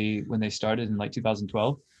they started in like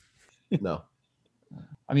 2012. No,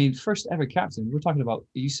 I mean, first ever captain. We're talking about.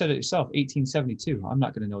 You said it yourself, 1872. I'm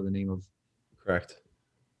not going to know the name of. correct.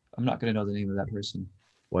 I'm not going to know the name of that person.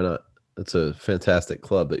 Why not? It's a fantastic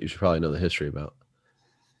club that you should probably know the history about.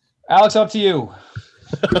 Alex, up to you.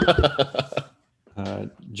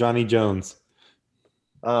 Johnny Jones.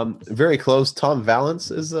 Very close. Tom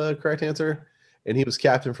Valance is the correct answer, and he was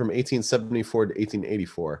captain from 1874 to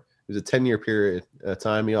 1884. It was a 10-year period of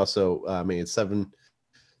time. He also made seven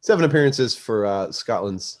appearances for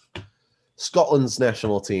Scotland's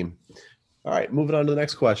national team. All right, moving on to the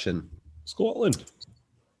next question. Scotland.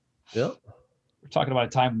 Yep. We're talking about a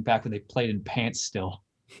time back when they played in pants still.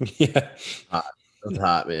 Yeah. That's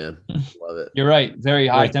hot, man. Love it. You're right. Very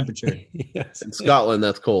high Right. temperature. Yes. In Scotland,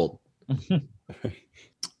 that's cold.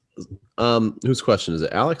 Whose question is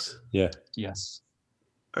it? Alex? Yeah. Yes.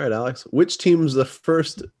 All right, Alex. Which team was the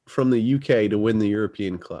first from the UK to win the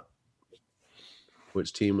European Cup?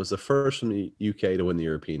 Which team was the first from the UK to win the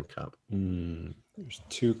European Cup? There's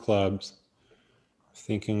two clubs.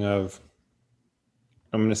 Thinking of,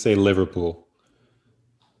 I'm going to say Liverpool.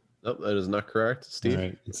 Nope, that is not correct. Steve? All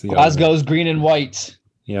right. It's the other one. Glasgow's green and white.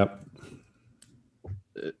 Yep.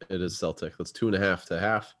 It is Celtic. That's 2.5 to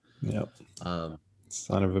half. Yep. Um,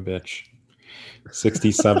 Son of a bitch.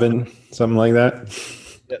 67, something like that.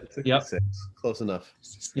 yeah, 66. Close enough.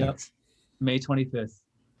 Yep. May 25th.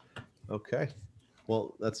 Okay.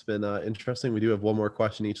 Well, that's been interesting. We do have one more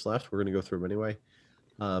question each left. We're going to go through them anyway.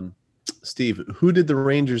 Steve, who did the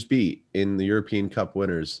Rangers beat in the European Cup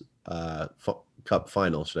winners Cup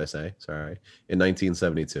final, should I say? Sorry, in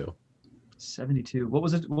 1972. 72. What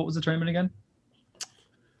was it? What was the tournament again?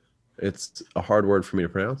 It's a hard word for me to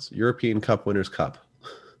pronounce. European Cup Winners' Cup.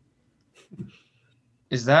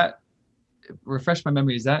 Is that, refresh my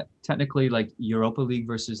memory, is that technically like Europa League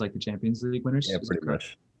versus like the Champions League winners? Yeah, Is that pretty correct?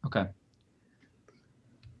 much. Okay.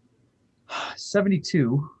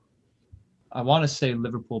 72. I want to say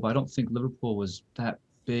Liverpool, but I don't think Liverpool was that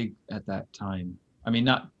big at that time. I mean,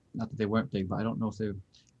 not that they weren't big, but I don't know if they.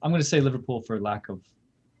 I'm going to say Liverpool for lack of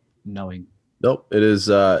knowing. Nope, it is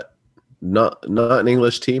not an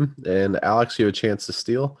English team. And Alex, you have a chance to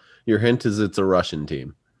steal. Your hint is it's a Russian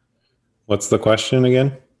team. What's the question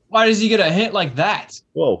again? Why does he get a hint like that?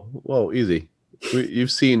 Whoa, easy.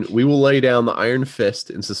 You've seen. We will lay down the iron fist,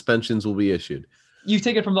 and suspensions will be issued. You've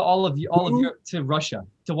taken from all of Europe to Russia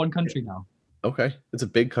to one country now. Okay, it's a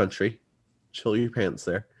big country. Chill your pants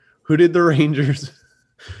there. Who did the Rangers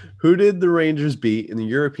beat in the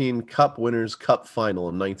European Cup Winners' Cup final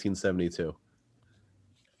in 1972?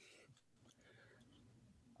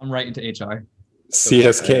 I'm right into HR.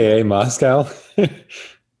 CSKA Moscow.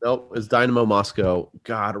 Nope, it's Dynamo Moscow.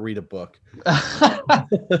 God, read a book.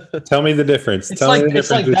 Tell me the difference. It's Tell like- me the it's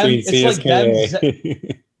difference like them- between it's like them,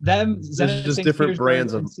 CSKA. Them, There's Zenit just St. different Petersburg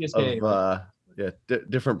brands and of CSKA.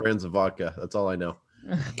 different brands of vodka. That's all I know.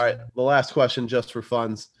 All right, the last question, just for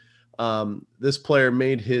funds. This player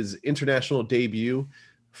made his international debut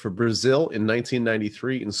for Brazil in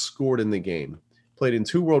 1993 and scored in the game. Played in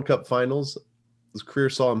 2 World Cup finals. His career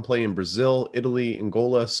saw him play in Brazil, Italy,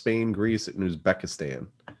 Angola, Spain, Greece, and Uzbekistan.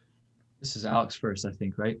 This is Alex first, I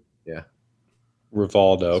think, right? Yeah,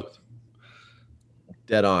 Rivaldo.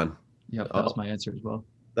 dead on. Yep, that was my answer as well.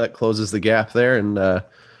 That closes the gap there. And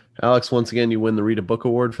Alex, once again, you win the Read a Book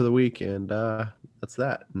Award for the week. And that's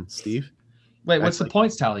that. And Steve? Wait, what's the Actually-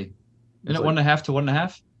 points tally? Isn't it 1.5 to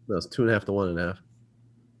 1.5? No, it's 2.5 to 1.5.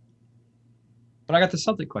 But I got the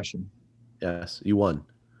Celtic question. Yes, you won.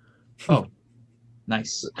 Oh,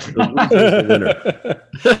 nice. The winner.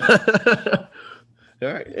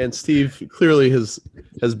 All right. And Steve clearly has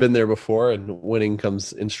been there before, and winning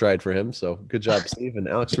comes in stride for him. So good job, Steve. And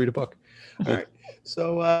Alex, read a book. All right.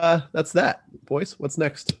 So that's that. Boys, what's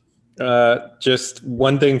next? Just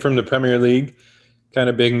one thing from the Premier League, kind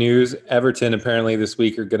of big news. Everton apparently this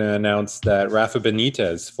week are going to announce that Rafa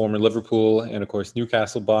Benitez, former Liverpool and of course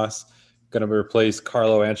Newcastle boss, going to replace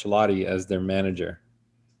Carlo Ancelotti as their manager.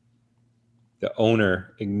 The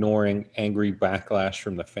owner ignoring angry backlash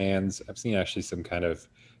from the fans. I've seen actually some kind of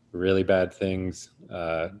really bad things.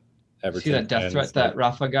 Everton See that death fans, threat that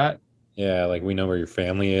Rafa got? Yeah, like we know where your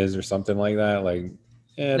family is or something like that. Like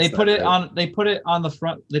They put it on the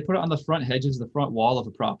front. They put it on the front hedges, the front wall of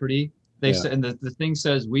a property. They said, and the thing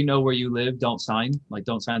says, "We know where you live. Don't sign. Like,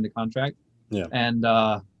 don't sign the contract." Yeah. And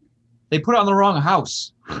they put it on the wrong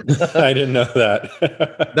house. I didn't know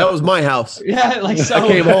that. That was my house. Yeah, like so. I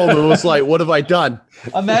came home and was like, "What have I done?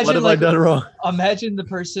 Imagine What have I done wrong?" Imagine the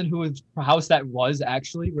person whose house that was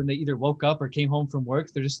actually when they either woke up or came home from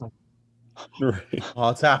work. They're just like, Right. Oh,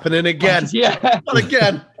 it's happening again. yeah, Not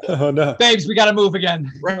again. Oh no. babes, we got to move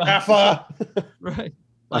again. Rafa. Right.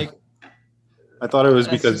 Like, I thought it was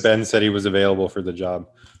That's because just- Ben said he was available for the job.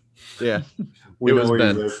 Yeah, We It know was where you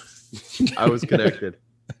Ben. live. I was connected.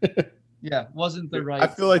 yeah, wasn't the right. I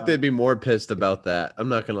feel like they'd be more pissed about that. I'm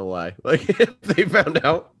not gonna lie. Like if they found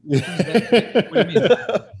out What do you mean?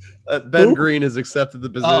 Ben Who? Green has accepted the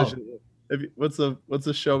position. What's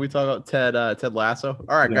the show we talk about? Ted Lasso.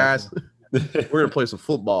 All right, Yeah. guys, we're gonna play some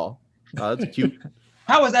football. That's cute.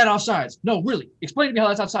 How is that offsides? No, really. Explain to me how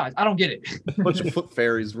that's offsides. I don't get it. Bunch of foot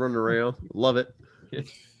fairies running around. Love it.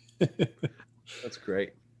 That's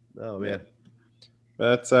great. Oh man.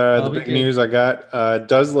 That's the we big good. news I got. It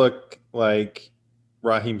does look like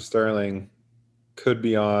Raheem Sterling could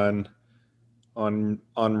be on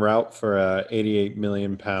route for a 88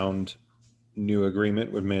 million pound new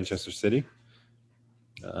agreement with Manchester City.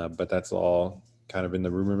 But that's all kind of in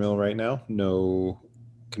the rumor mill right now. No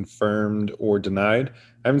confirmed or denied.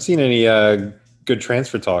 I haven't seen any good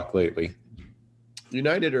transfer talk lately.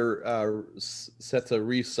 United are set to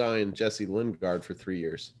re-sign Jesse Lingard for 3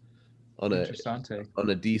 years on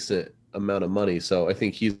a decent amount of money. So I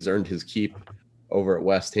think he's earned his keep over at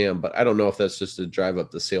West Ham. But I don't know if that's just to drive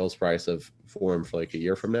up the sales price for him for like a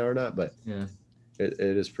year from now or not. But Yeah. it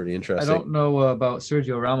is pretty I interesting. don't know about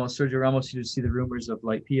Sergio Ramos. Sergio Ramos, you just see the rumors of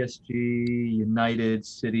like PSG, United,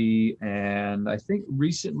 City, and I think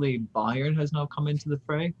recently Bayern has now come into the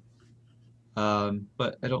fray.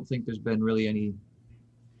 But I don't think there's been really any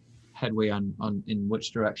headway on in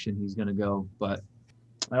which direction he's going to go. But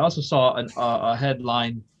I also saw a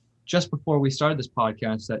headline just before we started this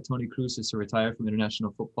podcast that Toni Kroos is to retire from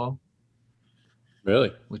international football,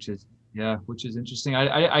 Really? which is interesting.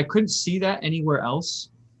 I couldn't see that anywhere else.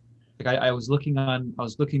 Like I was looking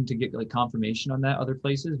to get like confirmation on that other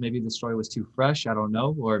places. Maybe the story was too fresh. I don't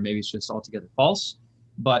know, or maybe it's just altogether false.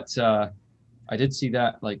 But I did see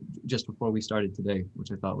that like just before we started today,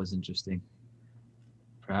 which I thought was interesting.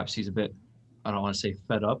 Perhaps he's a bit, I don't want to say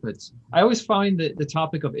fed up. I always find the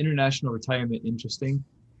topic of international retirement interesting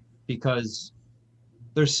because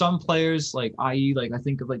there's some players like, i.e., like I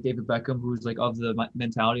think of like David Beckham, who's like of the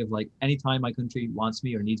mentality of like, anytime my country wants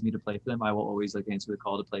me or needs me to play for them, I will always like answer the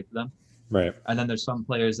call to play for them. Right. And then there's some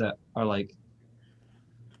players that are like,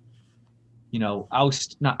 you know,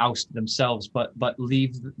 not oust themselves, but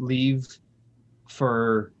leave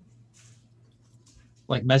for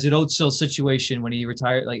like Mesut Ozil's situation when he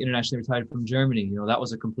retired, like internationally retired from Germany. You know, that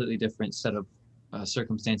was a completely different set of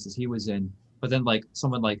circumstances he was in. But then like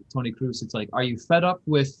someone like Toni Kroos, it's like, are you fed up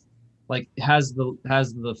with like has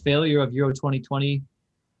the failure of Euro 2020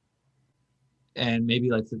 and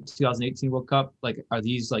maybe like the 2018 World Cup, like are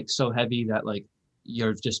these like so heavy that like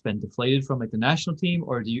you've just been deflated from like the national team,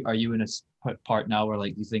 or are you in a part now where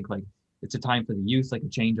like you think like it's a time for the youth, like a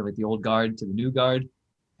change of like the old guard to the new guard,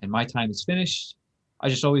 and my time is finished? I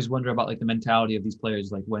just always wonder about like the mentality of these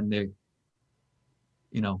players, like when they,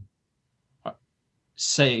 you know,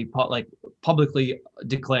 say like publicly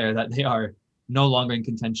declare that they are no longer in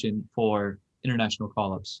contention for international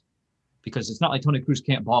call-ups, because it's not like Toni Kroos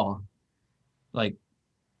can't ball. Like,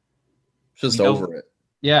 Just you know, over it.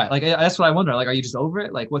 yeah, like that's what I wonder. Like, are you just over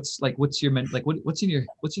it? Like, what's your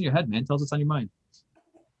what's in your head, man? Tell us what's on your mind.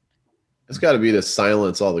 It's got to be to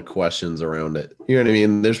silence all the questions around it. You know what I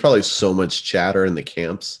mean? There's probably so much chatter in the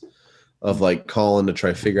camps of like calling to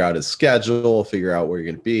try to figure out his schedule, figure out where you're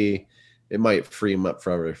going to be. It might free him up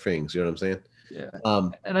for other things. You know what I'm saying? Yeah.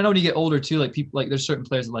 And I know when you get older too, like people, like there's certain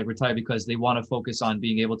players that like retire because they want to focus on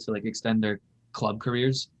being able to like extend their club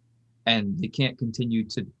careers, and they can't continue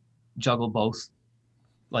to juggle both.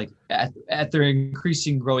 Like at their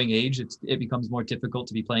increasing growing age, it becomes more difficult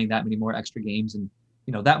to be playing that many more extra games, and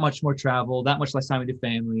you know, that much more travel, that much less time with your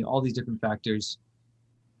family, all these different factors.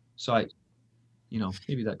 So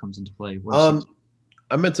maybe that comes into play.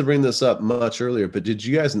 I meant to bring this up much earlier, but did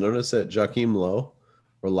you guys notice that Joachim Low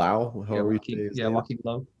or Lau? Joachim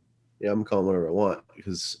Low. Yeah, I'm calling whatever I want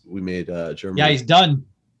because we made Germany. Yeah, he's done.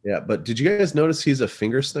 Yeah, but did you guys notice he's a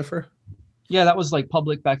finger sniffer? Yeah, that was like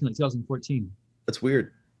public back in like 2014. That's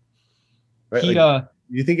weird. Right? He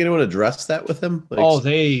do you think anyone addressed that with him? Like,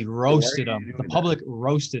 they roasted him. The public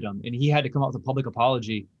roasted him, and he had to come out with a public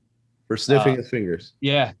apology. For sniffing his fingers.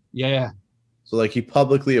 Yeah. So like he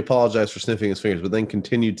publicly apologized for sniffing his fingers, but then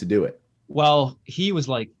continued to do it. Well, he was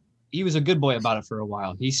a good boy about it for a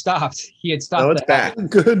while. He stopped. He had stopped. No, it's back.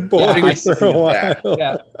 Good boy Yeah, for a while.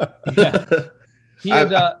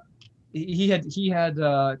 Yeah. He had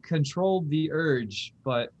controlled the urge,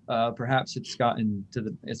 but perhaps it's gotten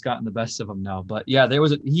the best of him now. But yeah,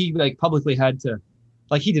 he like publicly had to,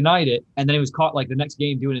 like, he denied it, and then he was caught like the next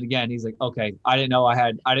game doing it again. He's like, okay, I didn't know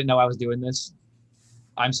I was doing this.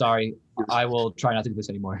 I'm sorry. I will try not to do this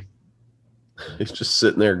anymore. He's just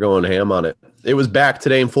sitting there going ham on it. It was back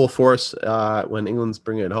today in full force when England's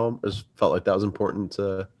bringing it home. It just felt like that was important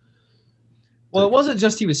to. Well, it wasn't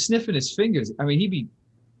just he was sniffing his fingers. I mean, he'd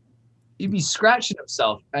be scratching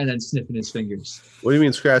himself and then sniffing his fingers. What do you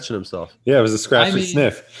mean scratching himself? Yeah, it was a scratch and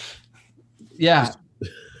sniff. Yeah,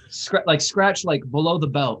 scratch like below the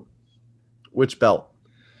belt. Which belt?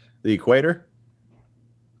 The equator?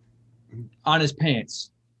 On his pants.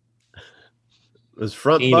 His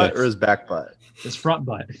front butt or his back butt? His front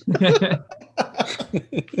butt. That's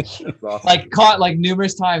awesome. Like caught like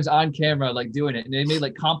numerous times on camera, like doing it, and they made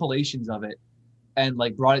like compilations of it, and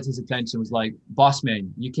like brought it to his attention. Was like, boss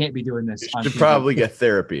man, you can't be doing this. You should probably get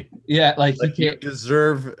therapy. Yeah, like You you can't.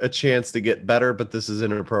 deserve a chance to get better, but this is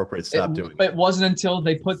inappropriate. Stop doing it. It wasn't until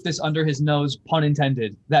they put this under his nose, pun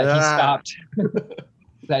intended, that he stopped.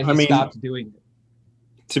 Stopped doing it.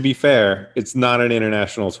 To be fair, it's not an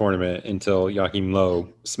international tournament until Joachim Low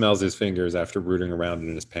smells his fingers after rooting around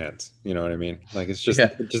in his pants. You know what I mean? Like it just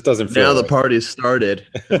doesn't feel now right. the party's started.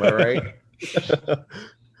 Am I right?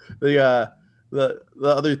 The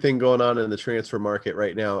other thing going on in the transfer market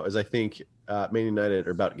right now is I think Man United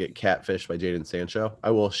are about to get catfished by Jadon Sancho.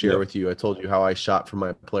 I will share with you. I told you how I shop for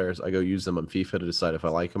my players. I go use them on FIFA to decide if I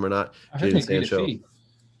like them or not. Jadon Sancho,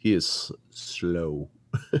 he is slow.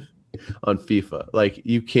 On FIFA, like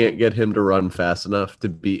you can't get him to run fast enough to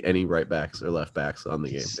beat any right backs or left backs on the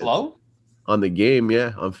game. Slow on the game,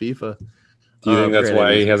 yeah. On FIFA, do you think that's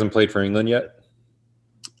why he hasn't played for England yet?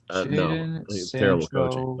 No, it's terrible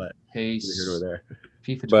coaching. But here or there.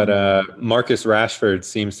 FIFA. But Marcus Rashford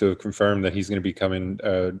seems to have confirmed that he's going to be coming.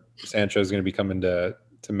 Sancho is going to be coming to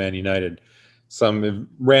Man United. Some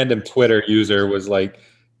random Twitter user was like,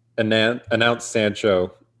 announced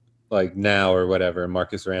Sancho like now or whatever. And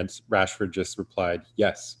Marcus Rashford just replied,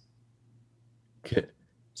 yes. Okay.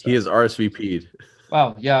 So. He is RSVP'd.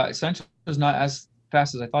 Wow. Yeah. Sancho's not as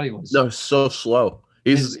fast as I thought he was. No, so slow.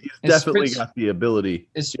 He's definitely got the ability.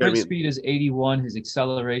 His sprint speed is 81. His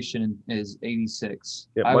acceleration is 86.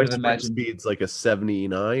 Yeah, my sprint speed's like a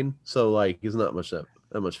 79. So like he's not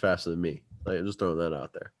that much faster than me. Like I'm just throwing that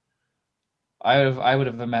out there. I would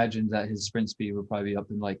have imagined that his sprint speed would probably be up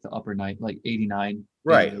in like the upper night, like 89.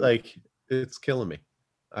 Right. Like it's killing me.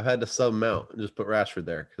 I've had to sub him out and just put Rashford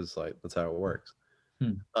there because like that's how it works.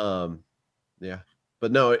 Yeah.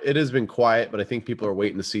 But no, it has been quiet, but I think people are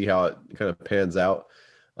waiting to see how it kind of pans out.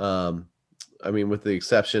 I mean, with the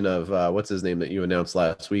exception of what's his name that you announced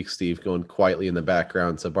last week, Steve, going quietly in the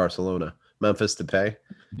background to Barcelona, Memphis Depay.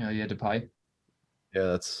 Yeah, Depay.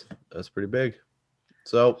 Yeah, that's pretty big.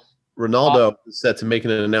 So Ronaldo is set to make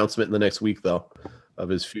an announcement in the next week, though, of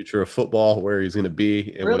his future of football, where he's going to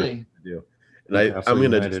be and what he's going to do. And I'm going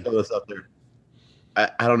to just throw this up there.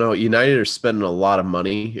 I don't know. United are spending a lot of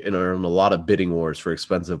money and are in a lot of bidding wars for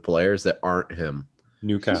expensive players that aren't him.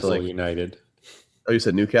 Newcastle United. Oh, you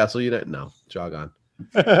said Newcastle United? No, jog on.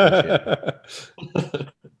 Yeah.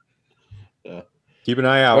 Keep an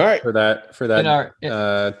eye out for that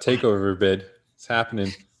takeover bid. It's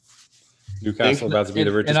happening. Newcastle about to be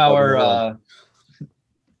the richest club in the world.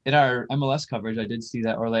 In our MLS coverage, I did see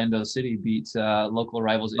that Orlando City beat local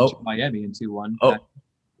rivals Inter Miami in 2-1.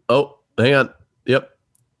 Oh, hang on. Yep.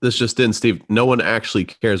 This just in, Steve. No one actually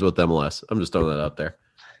cares about the MLS. I'm just throwing that out there.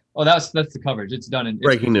 Oh, that's the coverage. It's done.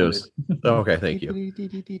 Breaking news. Oh, okay, thank you.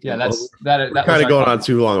 Yeah, that kind of going on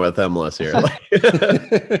too long about the MLS here.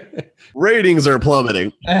 Ratings are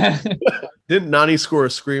plummeting. Didn't Nani score a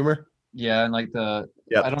screamer? Yeah, and like I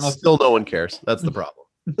don't know. Still, no one cares. That's the problem.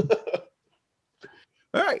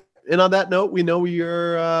 All right. And on that note, we know we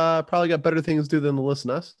are probably got better things to do than to listen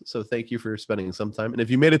to us. So thank you for spending some time. And if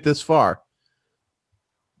you made it this far,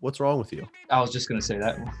 what's wrong with you? I was just gonna say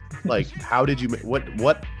that. Like, how did you?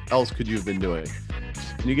 What else could you have been doing?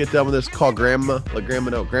 When you get done with this, call grandma. Let grandma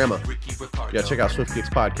know. Grandma, yeah, check out Swift Kicks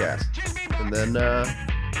podcast, and then bye.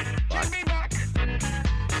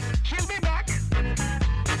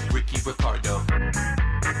 Ricky Ricardo.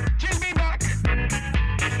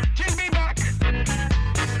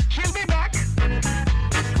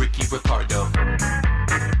 Ricky Ricardo.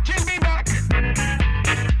 Give me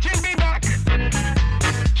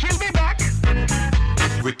back.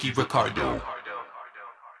 Ricardo.